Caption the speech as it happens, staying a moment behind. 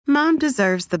Mom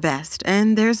deserves the best,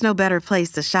 and there's no better place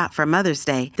to shop for Mother's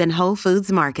Day than Whole Foods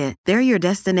Market. They're your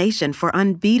destination for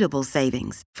unbeatable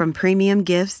savings, from premium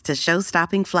gifts to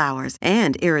show-stopping flowers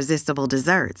and irresistible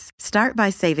desserts. Start by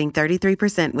saving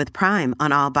 33% with Prime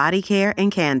on all body care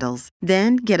and candles.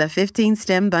 Then get a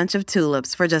 15-stem bunch of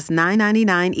tulips for just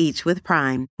 $9.99 each with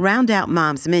Prime. Round out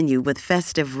Mom's menu with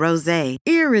festive rosé,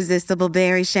 irresistible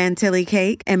berry chantilly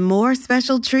cake, and more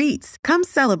special treats. Come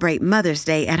celebrate Mother's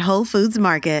Day at Whole Foods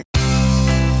Market.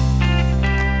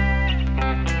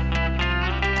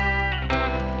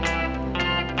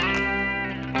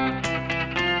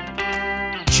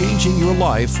 Changing your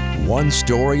life one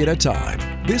story at a time.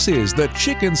 This is the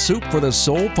Chicken Soup for the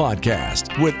Soul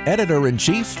podcast with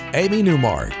Editor-in-Chief Amy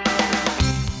Newmark.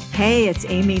 Hey, it's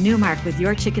Amy Newmark with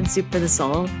your Chicken Soup for the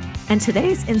Soul. And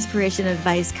today's inspiration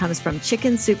advice comes from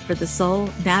Chicken Soup for the Soul,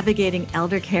 Navigating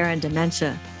Elder Care and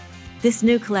Dementia. This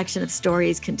new collection of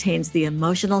stories contains the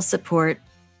emotional support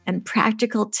and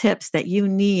practical tips that you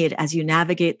need as you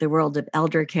navigate the world of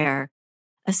elder care,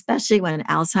 especially when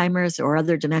Alzheimer's or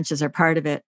other dementias are part of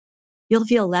it. You'll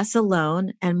feel less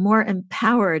alone and more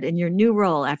empowered in your new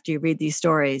role after you read these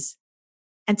stories.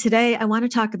 And today, I want to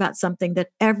talk about something that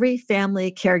every family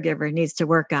caregiver needs to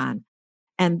work on,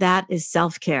 and that is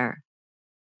self-care.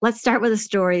 Let's start with a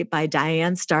story by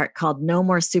Diane Stark called No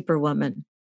More Superwoman.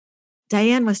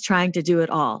 Diane was trying to do it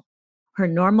all. Her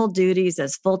normal duties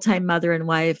as full-time mother and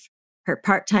wife, her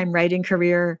part-time writing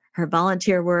career, her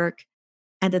volunteer work,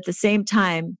 and at the same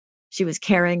time, she was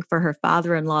caring for her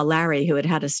father-in-law, Larry, who had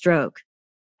had a stroke.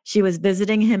 She was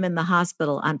visiting him in the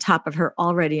hospital on top of her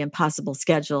already impossible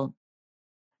schedule.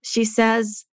 She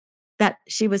says that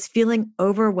she was feeling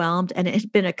overwhelmed, and it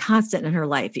had been a constant in her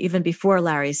life, even before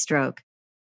Larry's stroke.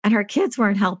 And her kids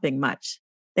weren't helping much.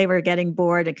 They were getting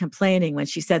bored and complaining when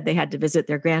she said they had to visit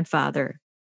their grandfather.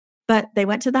 But they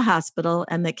went to the hospital,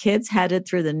 and the kids headed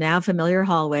through the now familiar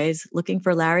hallways looking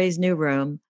for Larry's new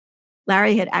room.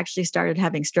 Larry had actually started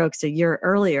having strokes a year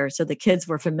earlier, so the kids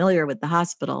were familiar with the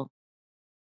hospital.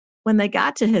 When they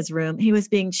got to his room, he was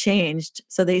being changed,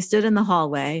 so they stood in the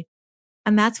hallway,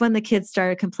 and that's when the kids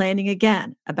started complaining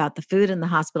again about the food in the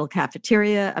hospital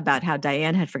cafeteria, about how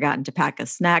Diane had forgotten to pack a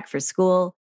snack for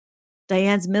school.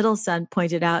 Diane's middle son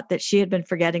pointed out that she had been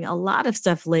forgetting a lot of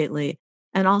stuff lately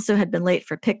and also had been late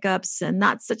for pickups and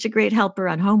not such a great helper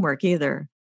on homework either.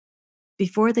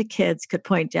 Before the kids could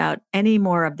point out any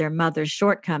more of their mother's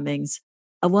shortcomings,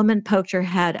 a woman poked her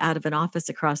head out of an office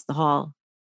across the hall.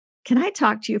 "Can I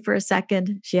talk to you for a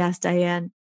second?" she asked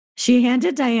Diane. She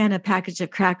handed Diane a package of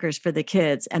crackers for the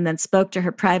kids and then spoke to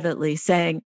her privately,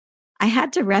 saying, "I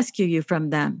had to rescue you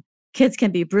from them. Kids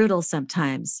can be brutal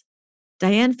sometimes."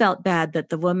 Diane felt bad that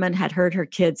the woman had heard her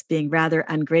kids being rather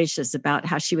ungracious about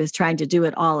how she was trying to do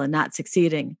it all and not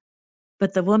succeeding.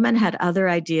 But the woman had other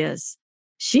ideas.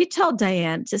 She told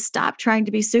Diane to stop trying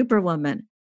to be Superwoman.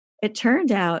 It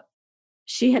turned out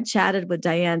she had chatted with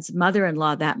Diane's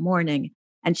mother-in-law that morning,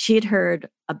 and she'd heard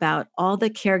about all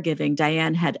the caregiving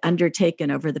Diane had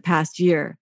undertaken over the past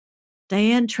year.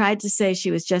 Diane tried to say she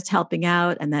was just helping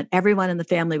out and that everyone in the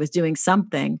family was doing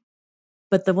something,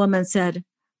 but the woman said,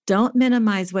 "Don't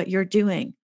minimize what you're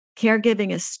doing. Caregiving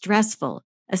is stressful,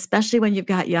 especially when you've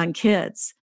got young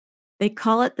kids. They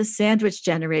call it the sandwich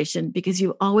generation because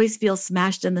you always feel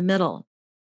smashed in the middle."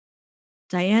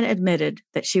 Diane admitted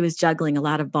that she was juggling a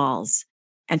lot of balls,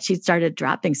 and she'd started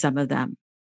dropping some of them.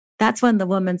 That's when the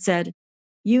woman said,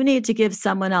 "You need to give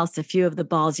someone else a few of the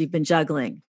balls you've been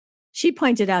juggling." She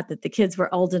pointed out that the kids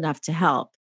were old enough to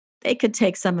help. They could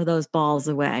take some of those balls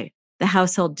away, the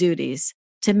household duties,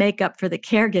 to make up for the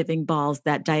caregiving balls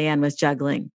that Diane was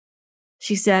juggling.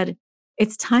 She said,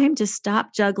 "It's time to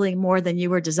stop juggling more than you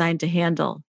were designed to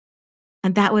handle."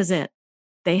 And that was it.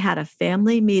 They had a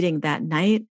family meeting that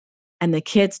night, and the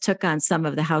kids took on some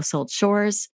of the household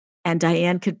chores, and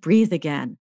Diane could breathe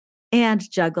again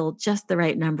and juggle just the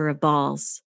right number of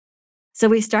balls. So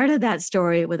we started that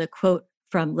story with a quote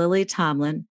from Lily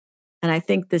Tomlin, and I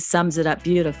think this sums it up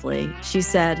beautifully. She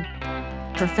said,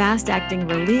 "For fast-acting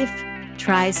relief,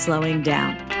 try slowing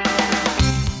down."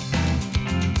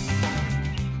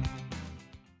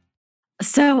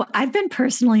 So I've been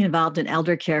personally involved in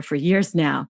elder care for years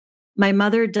now. My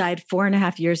mother died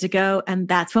 4.5 years ago, and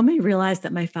that's when we realized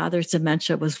that my father's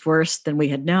dementia was worse than we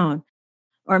had known.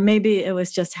 Or maybe it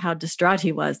was just how distraught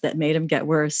he was that made him get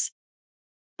worse.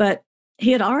 But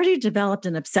he had already developed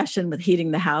an obsession with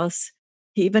heating the house.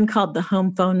 He even called the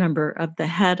home phone number of the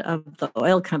head of the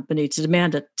oil company to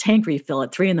demand a tank refill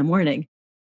at 3 a.m.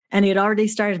 And he had already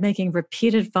started making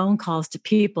repeated phone calls to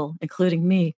people, including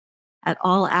me, at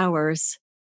all hours.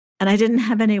 And I didn't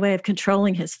have any way of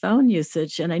controlling his phone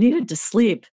usage, and I needed to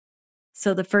sleep.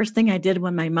 So the first thing I did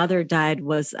when my mother died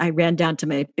was I ran down to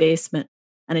my basement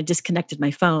and I disconnected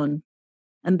my phone.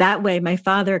 And that way my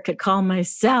father could call my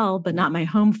cell, but not my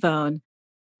home phone.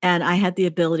 And I had the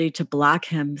ability to block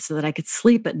him so that I could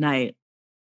sleep at night.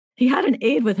 He had an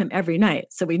aide with him every night,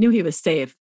 so we knew he was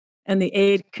safe. And the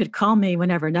aide could call me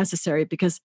whenever necessary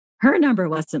because her number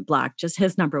wasn't blocked, just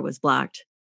his number was blocked.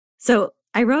 So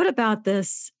I wrote about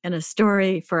this in a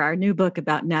story for our new book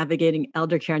about navigating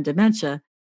elder care and dementia.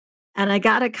 And I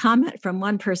got a comment from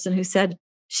one person who said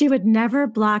she would never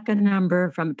block a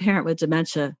number from a parent with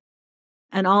dementia.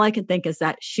 And all I can think is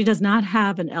that she does not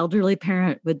have an elderly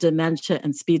parent with dementia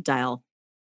and speed dial.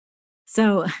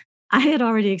 So I had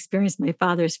already experienced my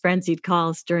father's frenzied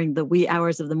calls during the wee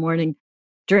hours of the morning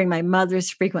during my mother's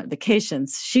frequent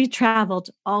vacations. She traveled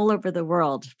all over the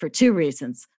world for two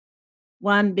reasons.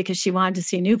 One, because she wanted to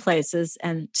see new places,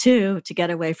 and two, to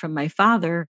get away from my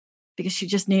father because she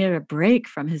just needed a break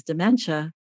from his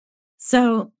dementia.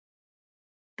 So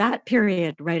that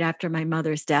period right after my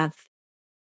mother's death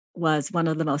was one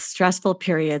of the most stressful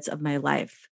periods of my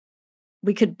life.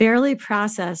 We could barely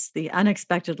process the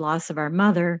unexpected loss of our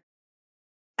mother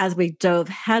as we dove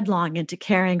headlong into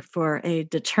caring for a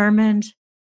determined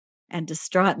and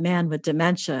distraught man with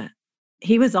dementia.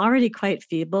 He was already quite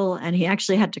feeble and he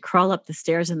actually had to crawl up the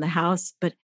stairs in the house,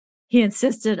 but he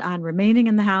insisted on remaining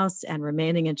in the house and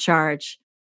remaining in charge.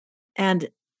 And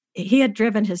he had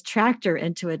driven his tractor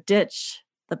into a ditch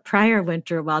the prior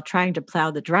winter while trying to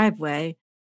plow the driveway.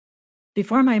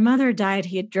 Before my mother died,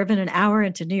 he had driven an hour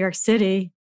into New York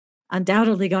City,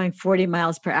 undoubtedly going 40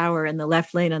 miles per hour in the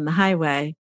left lane on the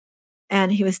highway.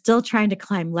 And he was still trying to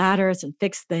climb ladders and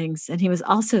fix things. And he was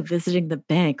also visiting the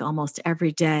bank almost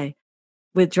every day,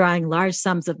 withdrawing large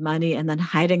sums of money and then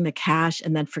hiding the cash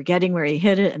and then forgetting where he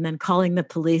hid it and then calling the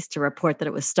police to report that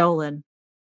it was stolen.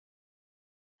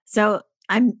 So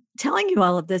I'm telling you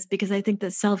all of this because I think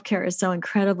that self care is so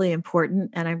incredibly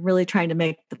important. And I'm really trying to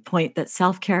make the point that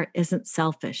self care isn't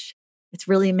selfish, it's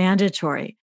really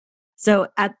mandatory. So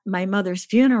at my mother's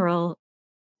funeral,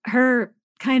 her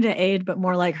kind of aide, but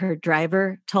more like her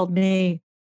driver, told me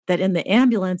that in the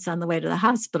ambulance on the way to the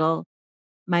hospital,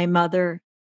 my mother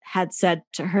had said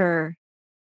to her,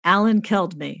 "Alan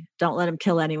killed me. Don't let him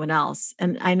kill anyone else."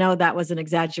 And I know that was an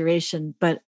exaggeration,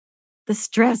 but the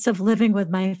stress of living with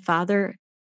my father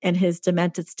in his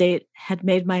demented state had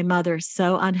made my mother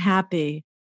so unhappy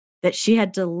that she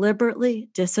had deliberately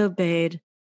disobeyed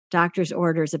doctor's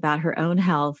orders about her own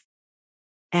health.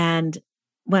 And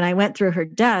when I went through her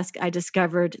desk, I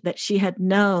discovered that she had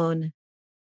known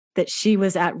that she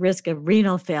was at risk of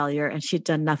renal failure and she'd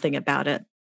done nothing about it.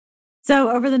 So,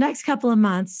 over the next couple of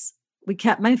months, we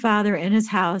kept my father in his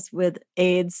house with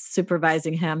aides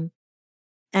supervising him.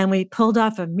 And we pulled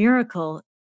off a miracle.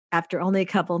 After only a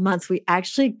couple of months, we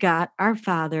actually got our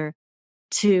father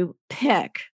to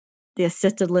pick the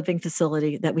assisted living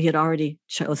facility that we had already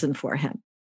chosen for him.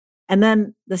 And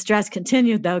then the stress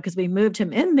continued though, because we moved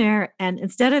him in there. And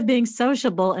instead of being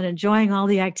sociable and enjoying all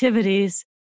the activities,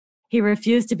 he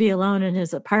refused to be alone in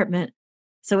his apartment.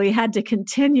 So we had to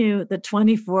continue the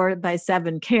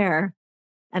 24/7 care.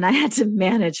 And I had to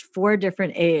manage four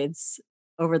different aides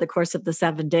over the course of the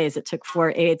 7 days. It took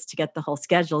four aides to get the whole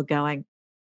schedule going.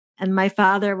 And my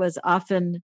father was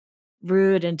often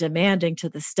rude and demanding to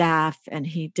the staff, and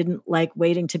he didn't like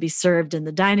waiting to be served in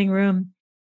the dining room.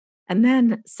 And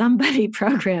then somebody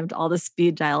programmed all the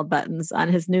speed dial buttons on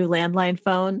his new landline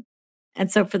phone.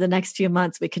 And so for the next few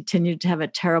months, we continued to have a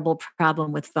terrible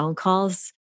problem with phone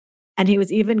calls. And he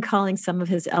was even calling some of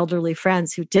his elderly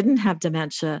friends who didn't have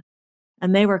dementia.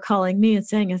 And they were calling me and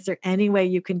saying, "Is there any way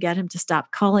you can get him to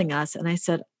stop calling us?" And I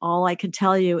said, "All I can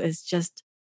tell you is just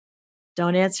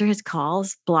don't answer his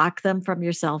calls, block them from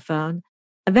your cell phone."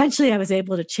 Eventually, I was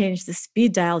able to change the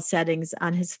speed dial settings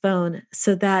on his phone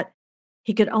so that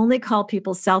he could only call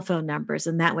people's cell phone numbers.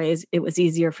 And that way, it was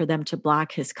easier for them to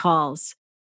block his calls.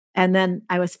 And then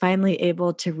I was finally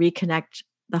able to reconnect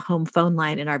the home phone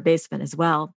line in our basement as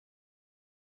well.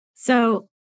 So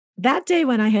that day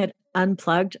when I had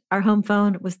unplugged our home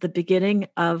phone was the beginning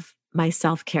of my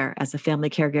self care as a family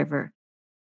caregiver.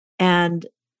 And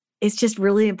it's just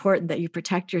really important that you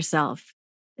protect yourself.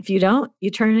 If you don't, you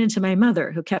turn into my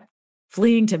mother who kept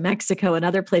fleeing to Mexico and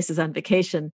other places on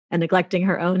vacation and neglecting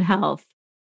her own health.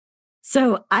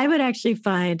 So I would actually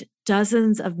find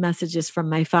dozens of messages from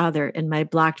my father in my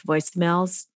blocked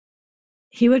voicemails.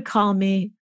 He would call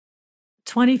me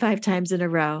 25 times in a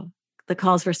row. The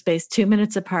calls were spaced 2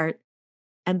 minutes apart.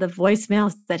 And the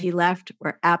voicemails that he left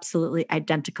were absolutely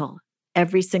identical.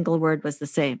 Every single word was the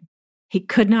same. He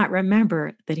could not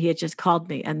remember that he had just called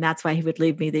me. And that's why he would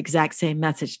leave me the exact same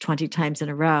message 20 times in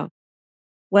a row.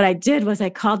 what I did was I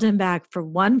called him back for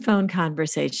one phone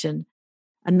conversation,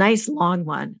 a nice long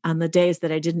one on the days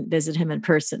that I didn't visit him in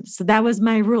person. So that was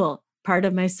my rule, part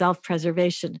of my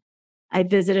self-preservation. I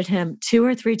visited him 2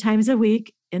 or 3 times a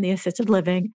week in the assisted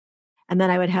living, and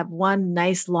then I would have one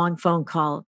nice long phone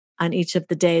call on each of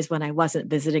the days when I wasn't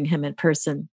visiting him in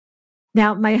person.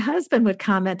 Now, my husband would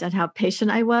comment on how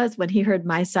patient I was when he heard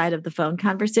my side of the phone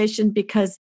conversation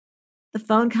because the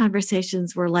phone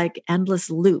conversations were like endless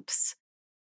loops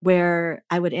where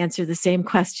I would answer the same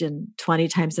question 20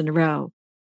 times in a row,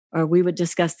 or we would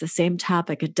discuss the same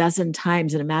topic a dozen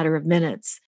times in a matter of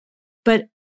minutes. But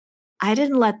I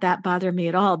didn't let that bother me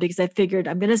at all because I figured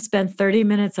I'm going to spend 30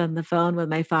 minutes on the phone with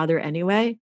my father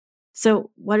anyway. So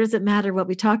what does it matter what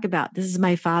we talk about? This is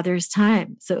my father's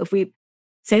time. So if we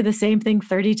say the same thing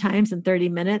 30 times in 30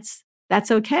 minutes, that's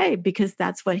okay because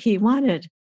that's what he wanted.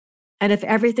 And if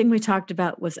everything we talked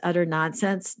about was utter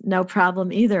nonsense, no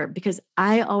problem either, because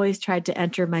I always tried to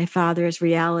enter my father's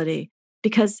reality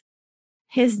because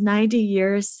his 90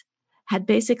 years had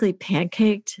basically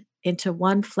pancaked into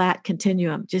one flat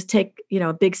continuum. Just take,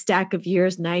 a big stack of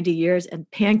years, 90 years, and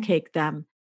pancake them.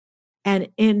 And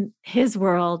in his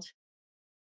world,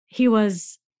 he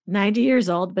was 90 years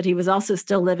old, but he was also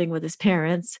still living with his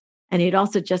parents. And he'd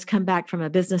also just come back from a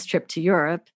business trip to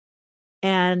Europe.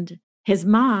 And his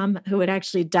mom, who had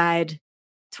actually died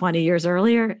 20 years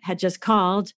earlier, had just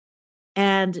called.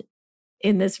 And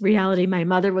in this reality, my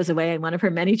mother was away on one of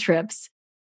her many trips.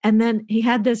 And then he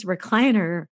had this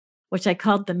recliner, which I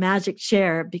called the magic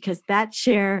chair, because that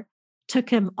chair took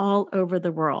him all over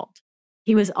the world.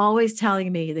 He was always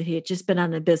telling me that he had just been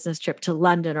on a business trip to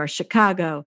London or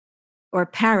Chicago or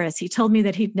Paris. He told me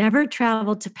that he'd never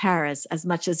traveled to Paris as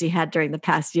much as he had during the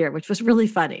past year, which was really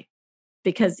funny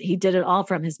because he did it all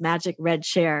from his magic red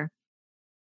chair.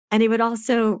 And he would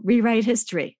also rewrite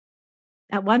history.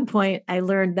 At one point, I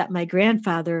learned that my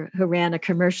grandfather, who ran a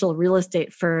commercial real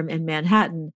estate firm in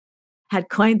Manhattan, had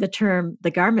coined the term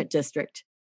the garment district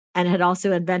and had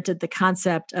also invented the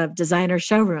concept of designer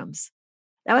showrooms.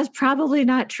 That was probably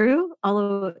not true,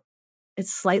 although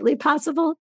it's slightly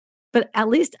possible. But at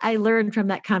least I learned from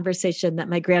that conversation that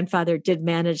my grandfather did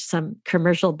manage some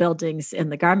commercial buildings in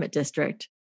the garment district.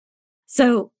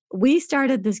 So we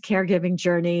started this caregiving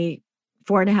journey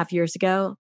 4.5 years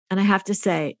ago. And I have to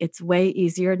say, it's way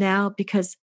easier now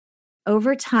because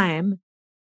over time,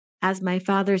 as my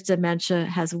father's dementia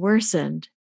has worsened,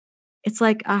 it's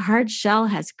like a hard shell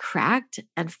has cracked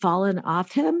and fallen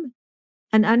off him.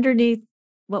 And underneath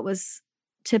what was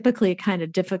typically a kind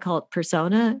of difficult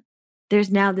persona,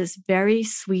 there's now this very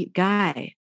sweet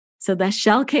guy. So the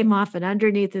shell came off and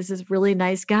underneath is this really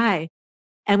nice guy.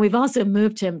 And we've also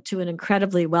moved him to an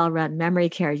incredibly well-run memory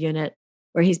care unit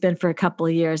where he's been for a couple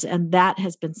of years. And that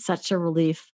has been such a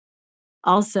relief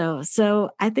also.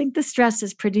 So I think the stress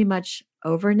is pretty much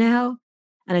over now.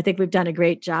 And I think we've done a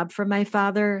great job for my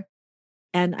father.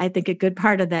 And I think a good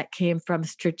part of that came from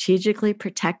strategically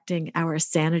protecting our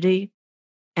sanity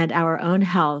and our own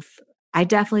health. I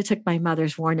definitely took my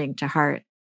mother's warning to heart.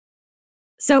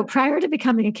 So prior to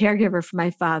becoming a caregiver for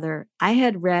my father, I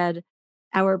had read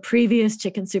our previous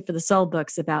Chicken Soup for the Soul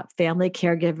books about family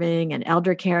caregiving and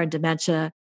elder care and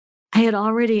dementia. I had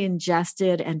already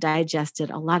ingested and digested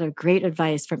a lot of great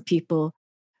advice from people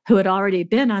who had already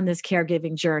been on this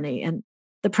caregiving journey. And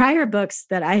the prior books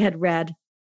that I had read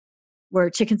were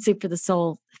Chicken Soup for the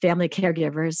Soul, Family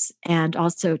Caregivers, and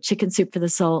also Chicken Soup for the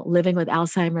Soul, Living with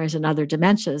Alzheimer's and Other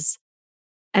Dementias.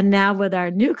 And now with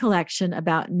our new collection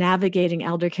about navigating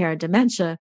elder care and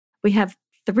dementia, we have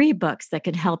 3 books that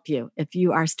can help you if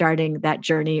you are starting that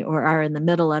journey or are in the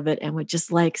middle of it and would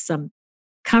just like some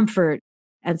comfort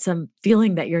and some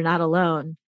feeling that you're not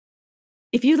alone.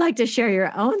 If you'd like to share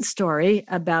your own story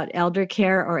about elder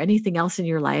care or anything else in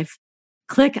your life,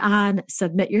 click on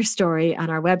Submit Your Story on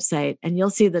our website, and you'll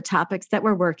see the topics that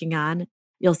we're working on.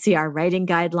 You'll see our writing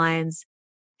guidelines,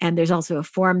 and there's also a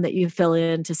form that you fill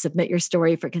in to submit your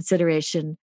story for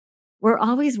consideration. We're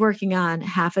always working on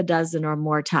 6 or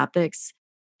more topics,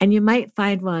 and you might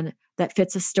find one that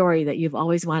fits a story that you've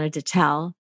always wanted to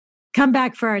tell. Come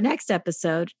back for our next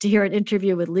episode to hear an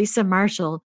interview with Lisa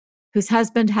Marshall, whose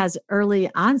husband has early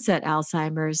onset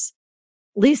Alzheimer's.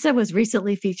 Lisa was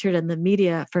recently featured in the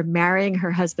media for marrying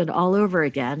her husband all over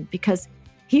again because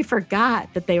he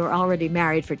forgot that they were already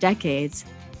married for decades,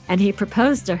 and he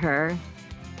proposed to her,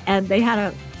 and they had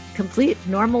a complete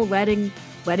normal wedding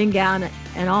gown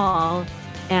and all,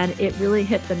 and it really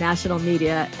hit the national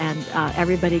media, and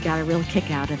everybody got a real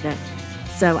kick out of it.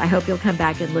 So I hope you'll come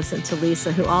back and listen to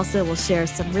Lisa, who also will share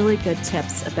some really good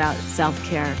tips about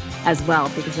self-care as well,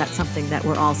 because that's something that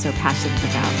we're all so passionate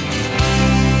about.